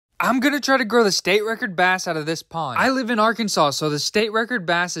I'm gonna try to grow the state record bass out of this pond. I live in Arkansas, so the state record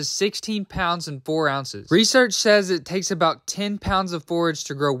bass is 16 pounds and 4 ounces. Research says it takes about 10 pounds of forage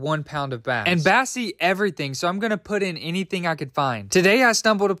to grow 1 pound of bass. And bass eat everything, so I'm gonna put in anything I could find. Today I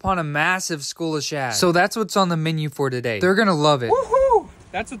stumbled upon a massive school of shad. So that's what's on the menu for today. They're gonna love it. Woohoo!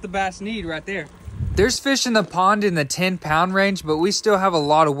 That's what the bass need right there. There's fish in the pond in the 10-pound range, but we still have a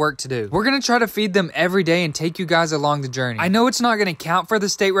lot of work to do. We're gonna try to feed them every day and take you guys along the journey. I know it's not gonna count for the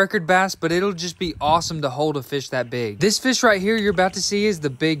state record bass, but it'll just be awesome to hold a fish that big. This fish right here you're about to see is the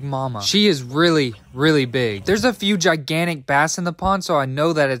Big Mama. She is really big. There's a few gigantic bass in the pond, so I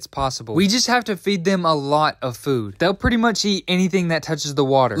know that it's possible. We just have to feed them a lot of food. They'll pretty much eat anything that touches the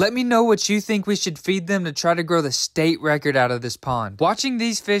water. Let me know what you think we should feed them to try to grow the state record out of this pond. Watching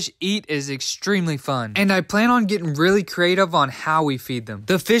these fish eat is extremely fun, and I plan on getting really creative on how we feed them.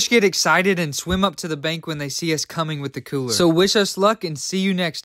 The fish get excited and swim up to the bank when they see us coming with the cooler. So wish us luck and see you next time.